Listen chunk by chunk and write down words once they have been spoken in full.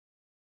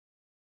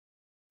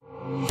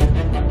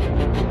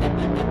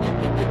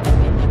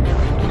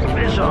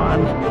Fish on.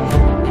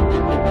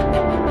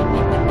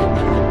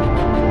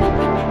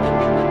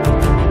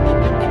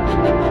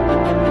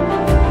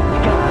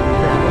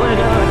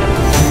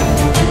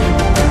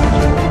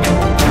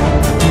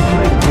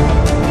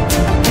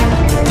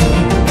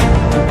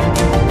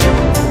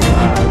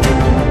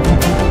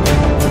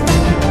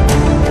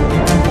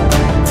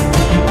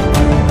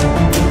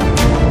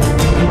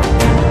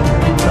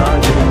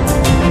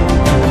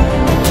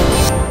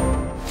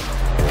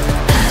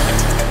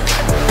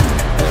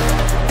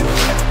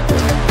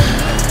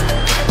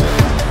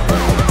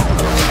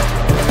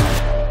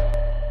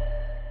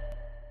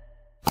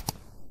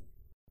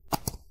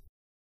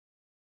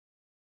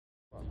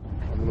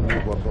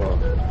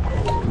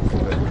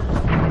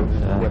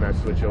 When I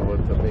switch over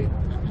to me.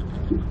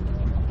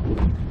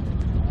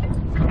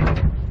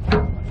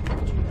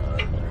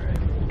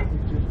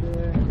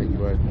 Thank you,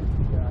 bud.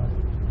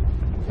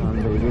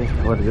 Baby,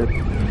 what is it?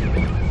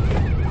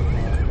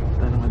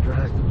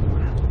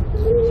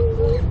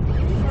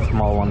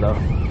 Small one though.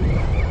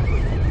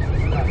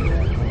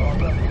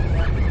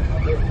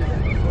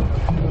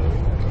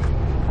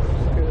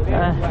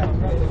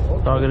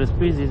 Target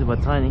species,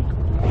 but tiny.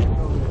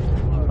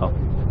 Oh.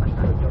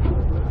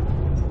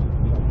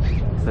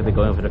 So they're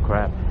going for the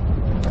crab.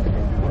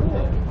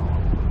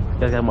 You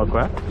guys got more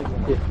crab?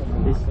 Yeah.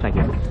 Please? Thank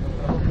you.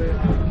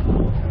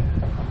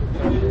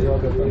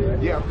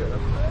 Yeah, I'm good.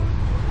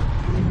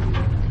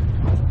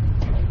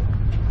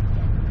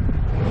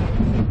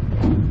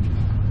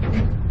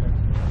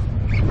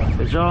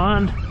 Fish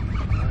on.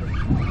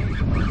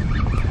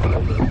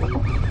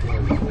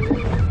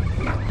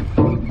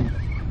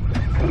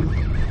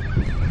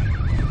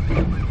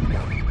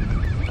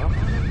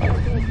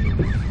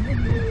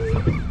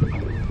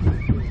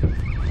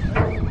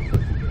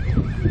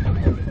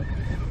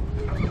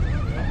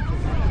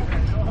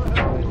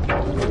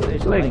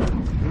 Ling.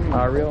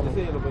 Real.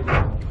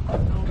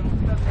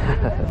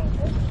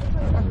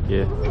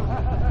 Yeah.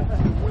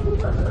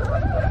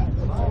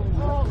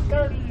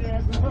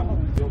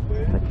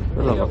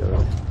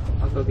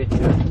 I'll go get you.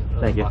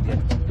 Thank you.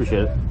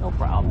 Appreciate it. No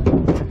problem.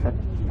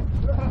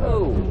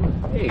 Oh,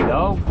 there you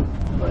go.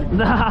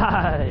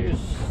 Nice.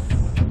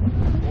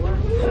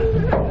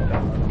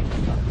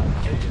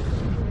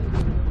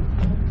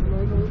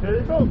 There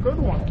you go, good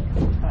one.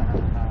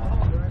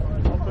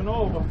 Up and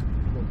over.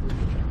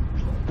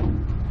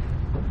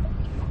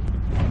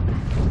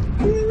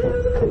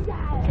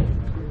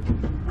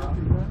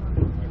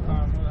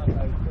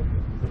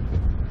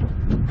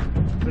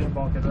 Spin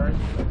bucket, right?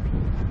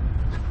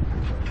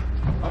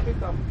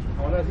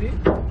 Ahora sí,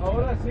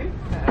 ahora sí.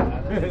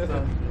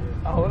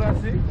 Ahora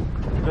sí.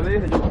 Yo le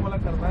dije, yo como la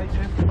carnada y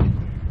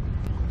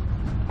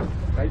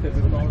que ahí te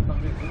sirvo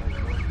también.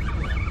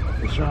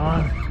 Fish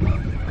on.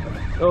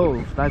 Oh,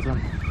 nice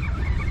one.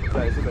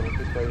 Ese también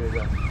está ahí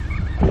ya.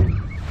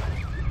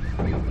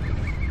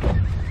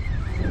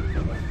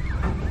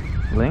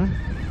 Ling?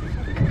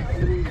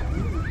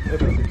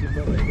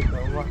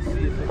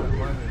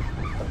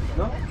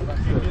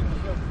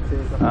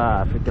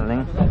 Ah, freaking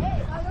Ling.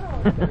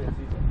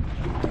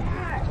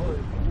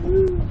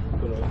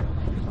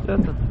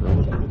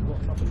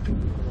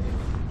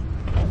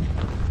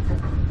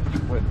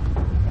 Bueno,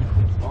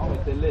 vamos a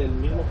meterle el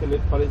mismo que le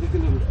parece que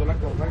le gustó la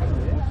carnada.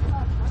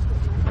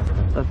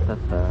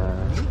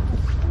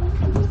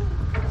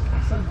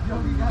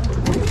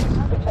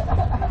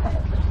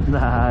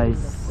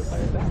 Nice.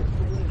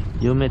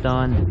 Umid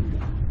on.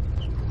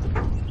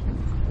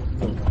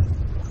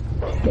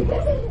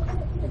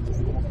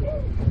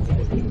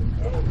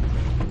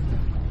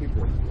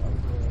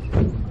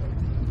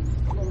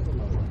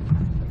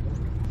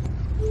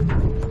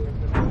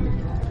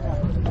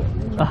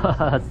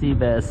 Sea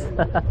bass.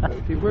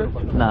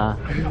 Nah.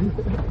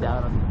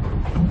 Down.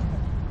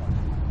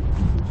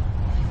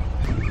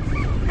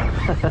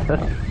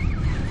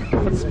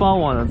 That's a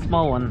small one, a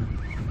small one.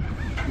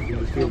 You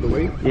just feel the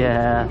weight?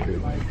 Yeah.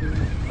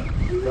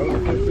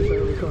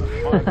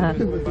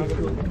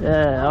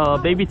 Yeah, oh,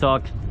 baby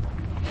talk.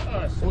 Oh,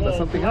 that's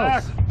something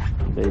else.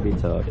 Baby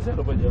talk.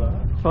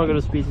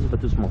 Target species,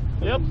 but too small.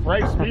 Yep,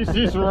 right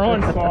species for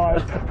on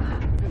size.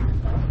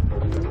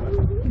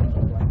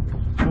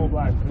 Full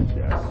blackfish,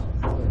 yes.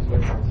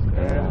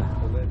 Yeah.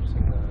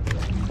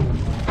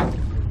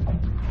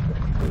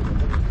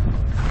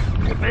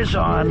 Fish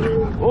on.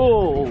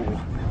 Oh,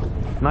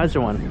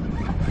 nicer one.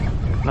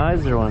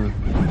 Nicer one.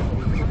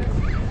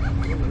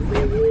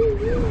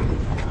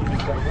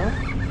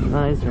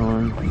 Nicer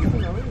one.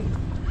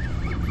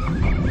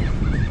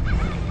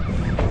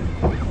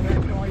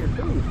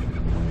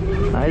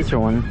 Nicer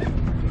one.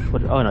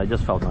 What? Oh no, it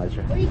just felt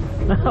nicer.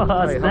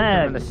 Oh,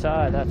 snag. On the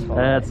side, that's all.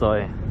 That's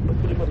why.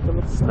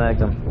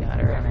 Snagged him. Got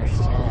her on her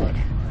side.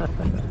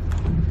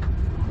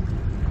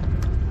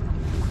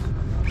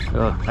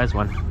 Oh, nice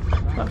one.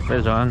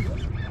 Fish on.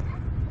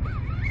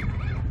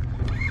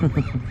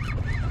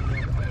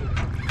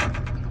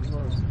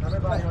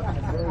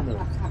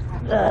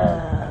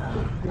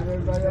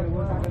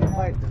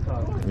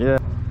 Yeah.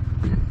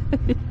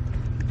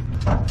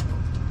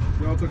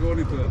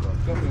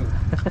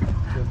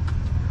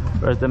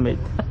 Where's the mate?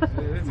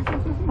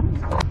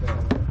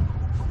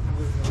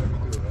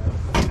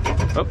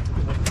 Oh.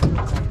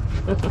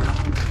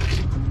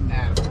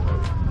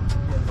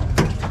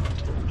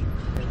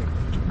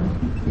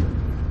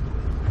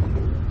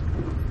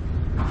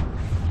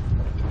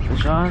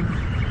 Fish on.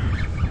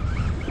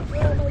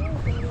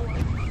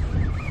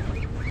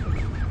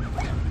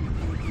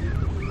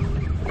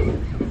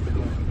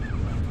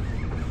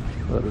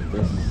 What is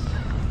this?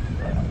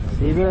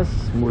 See this?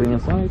 Moving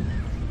aside.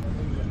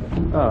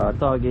 Ah,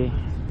 doggy.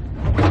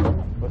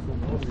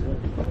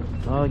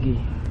 Doggy.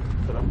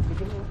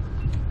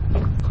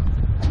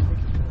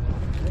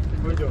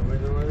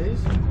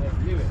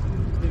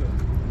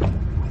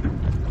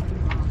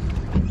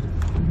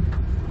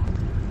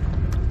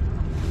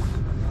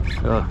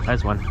 Oh,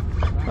 nice one.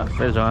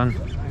 Fish on.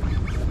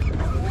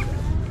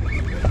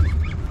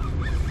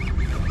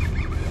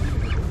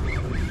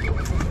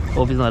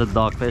 Hope he's not a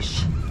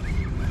dogfish.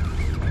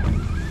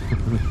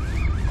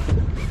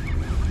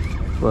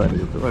 What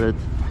is it? What is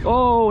it?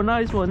 Oh,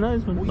 nice one,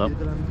 nice one. No,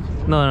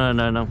 no,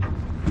 no, no, no.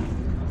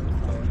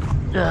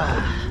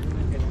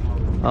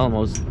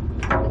 Almost.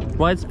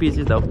 White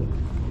species though.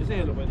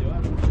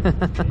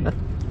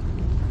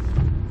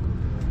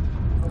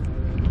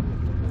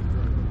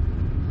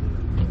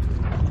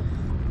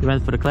 He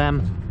went for the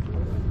clam.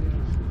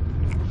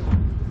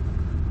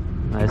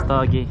 Nice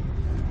doggy.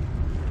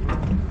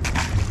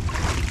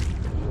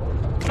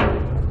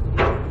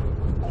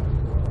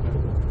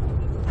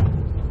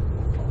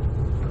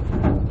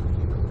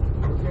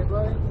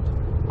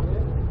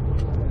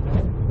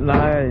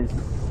 Nice.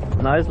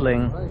 Nice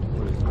Ling.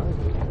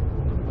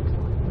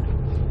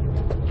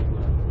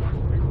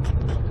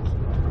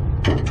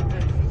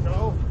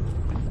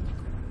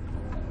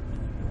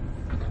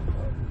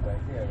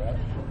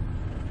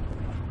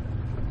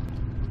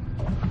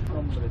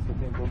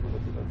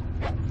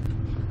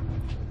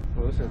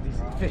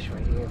 Fish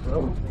right here,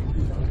 bro.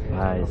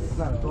 Nice.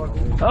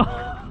 Oh,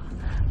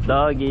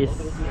 doggies.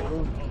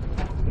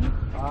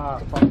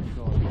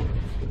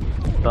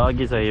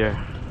 Doggies are here.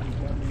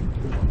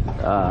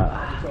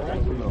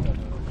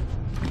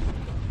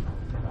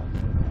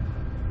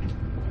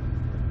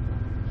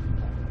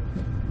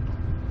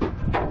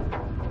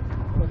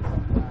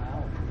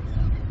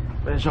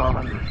 Fish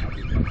on.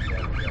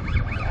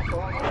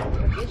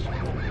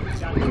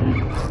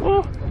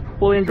 Oh,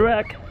 pulling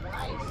drag.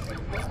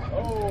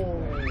 Oh,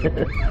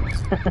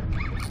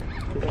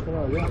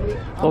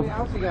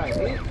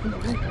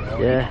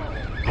 yeah.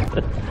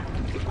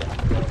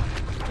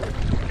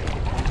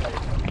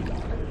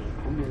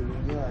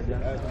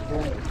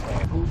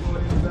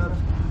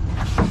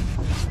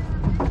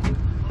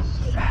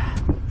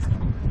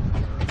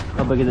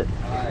 How big is it?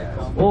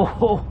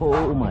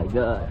 Oh my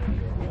god.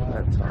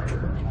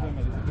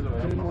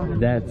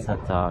 That's a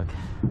tog.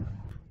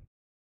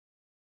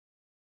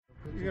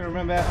 You're gonna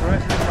remember that for the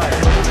rest of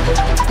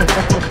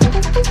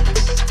your life.